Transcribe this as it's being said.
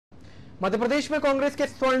मध्य प्रदेश में कांग्रेस के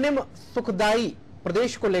स्वर्णिम सुखदाई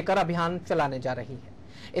प्रदेश को लेकर अभियान चलाने जा रही है।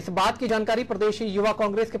 इस बात की जानकारी प्रदेश युवा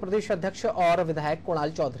कांग्रेस के प्रदेश अध्यक्ष और विधायक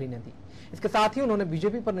कुणाल चौधरी ने दी। इसके साथ ही उन्होंने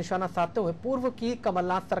बीजेपी पर निशाना साधते हुए पूर्व की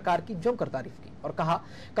कमलनाथ सरकार की जमकर तारीफ की और कहा,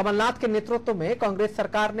 कमलनाथ के नेतृत्व में कांग्रेस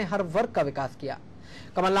सरकार ने हर वर्ग का विकास किया।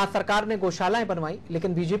 कमलनाथ सरकार ने गौशालाएं बनवाई,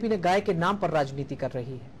 लेकिन बीजेपी ने गाय के नाम पर राजनीति कर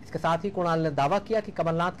रही है। इसके साथ ही कुणाल ने दावा किया कि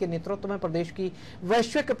कमलनाथ के नेतृत्व में प्रदेश की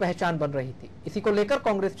वैश्विक पहचान बन रही थी। इसी को लेकर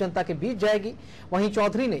कांग्रेस जनता के बीच जाएगी। वहीं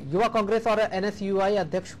चौधरी ने युवा कांग्रेस और एनएसयूआई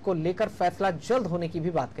अध्यक्ष को लेकर फैसला जल्द होने की भी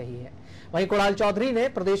बात कही है। वहीं कुणाल चौधरी ने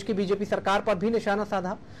प्रदेश की बीजेपी सरकार पर भी निशाना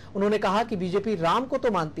साधा। उन्होंने कहा कि बीजेपी राम को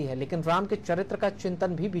तो मानती है, लेकिन राम के चरित्र का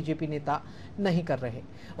चिंतन भी बीजेपी नेता नहीं कर रहे।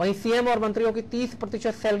 वहीं सीएम और मंत्रियों की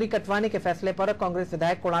 30% सैलरी कटवाने के फैसले पर कांग्रेस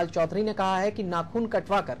विधायक कुणाल चौधरी ने कहा है कि नाखून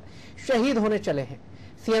कटवाकर शहीद होने चले हैं।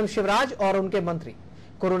 सीएम शिवराज और उनके मंत्री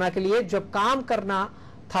कोरोना के लिए जब काम करना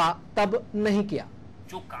था तब नहीं किया।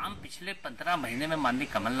 जो काम पिछले 15 महीने में माननीय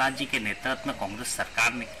कमलनाथ जी के नेतृत्व में कांग्रेस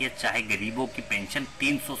सरकार ने किया, चाहे गरीबों की पेंशन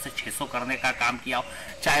 300 से 600 करने का काम किया हो,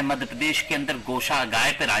 चाहे मध्य प्रदेश के अंदर गौशाला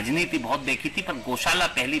गाय पे राजनीति बहुत देखी थी, पर गौशाला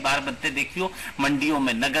पहली बार बनते देखी हो, मंडियों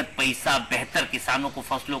में नगद पैसा, बेहतर किसानों को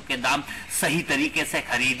फसलों के दाम सही तरीके से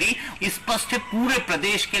खरीदी। स्पष्ट है पूरे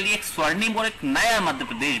प्रदेश के लिए एक स्वर्णिम और एक नया मध्य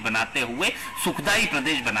प्रदेश बनाते हुए सुखदायी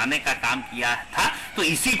प्रदेश बनाने का काम किया था। तो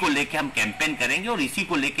इसी को लेकर हम कैंपेन करेंगे और इसी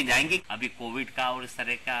को लेके जाएंगे। अभी कोविड का और इस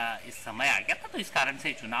तरह का इस समय आ गया था, तो इस कारण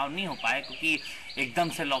से चुनाव नहीं हो पाए, क्योंकि एकदम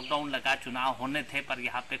से लॉकडाउन लगा, चुनाव होने थे, पर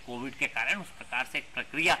यहाँ पे कोविड के कारण उस प्रकार से एक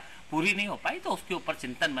प्रक्रिया पूरी नहीं हो पाई। तो उसके ऊपर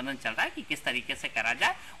चिंतन मनन चल रहा है कि किस तरीके से करा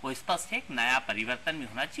जाए। वो स्पष्ट है एक नया परिवर्तन भी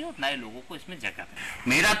होना चाहिए और नए लोगों को इसमें जगह है।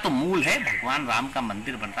 मेरा तो मूल है भगवान राम का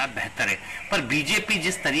मंदिर बन रहा है, बेहतर है, पर बीजेपी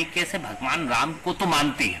जिस तरीके से भगवान राम को तो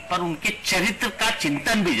मानती है, पर उनके चरित्र का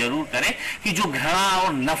चिंतन भी जरूर करे कि जो घृणा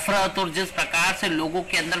और नफरत और जिस प्रकार से लोगों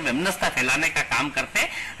के अंदर विमनस्ता फैलाने का काम करते हैं,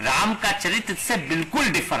 राम का चरित्र इससे बिल्कुल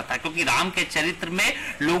डिफर था, क्योंकि राम के चरित्र में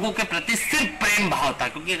लोगों के प्रति सिर्फ प्रेम भाव था।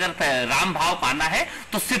 क्योंकि अगर राम भाव पाना है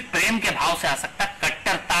तो सिर्फ प्रेम के भाव से आ सकता,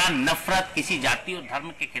 कट्टरता नफरत किसी जाति और धर्म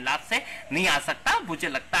के खिलाफ से नहीं आ सकता। मुझे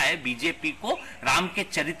लगता है बीजेपी को राम के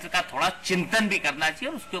चरित्र का थोड़ा चिंतन भी करना चाहिए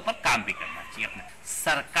और उसके ऊपर काम भी करना चाहिए। अपने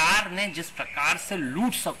सरकार ने जिस प्रकार से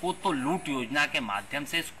लूट सको तो लूट योजना के माध्यम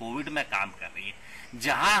से इस कोविड में काम कर रही है,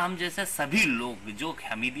 जहां हम जैसे सभी लोग जो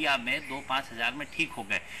हमीदिया में 2-5 हजार में ठीक हो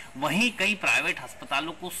गए, वहीं कई प्राइवेट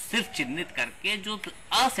अस्पतालों को सिर्फ चिन्हित करके जो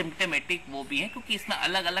असिम्टोमेटिक वो भी है, क्योंकि इसमें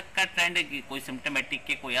अलग अलग का ट्रेंड है कि कोई सिम्टोमेटिक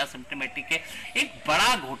के कोई असिम्टोमेटिक के। एक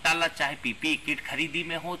बड़ा घोटाला चाहे पीपीई किट खरीदी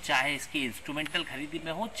में हो, चाहे इसकी इंस्ट्रूमेंटल खरीदी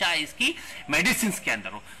में हो, चाहे इसकी मेडिसिन के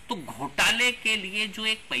अंदर हो, तो घोटाले के लिए जो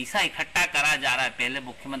एक पैसा इकट्ठा करा जा रहा है, पहले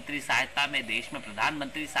मुख्यमंत्री सहायता में, देश में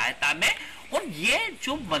प्रधानमंत्री सहायता में, और ये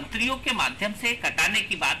जो मंत्रियों के माध्यम से कटाने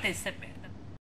की बात है, इससे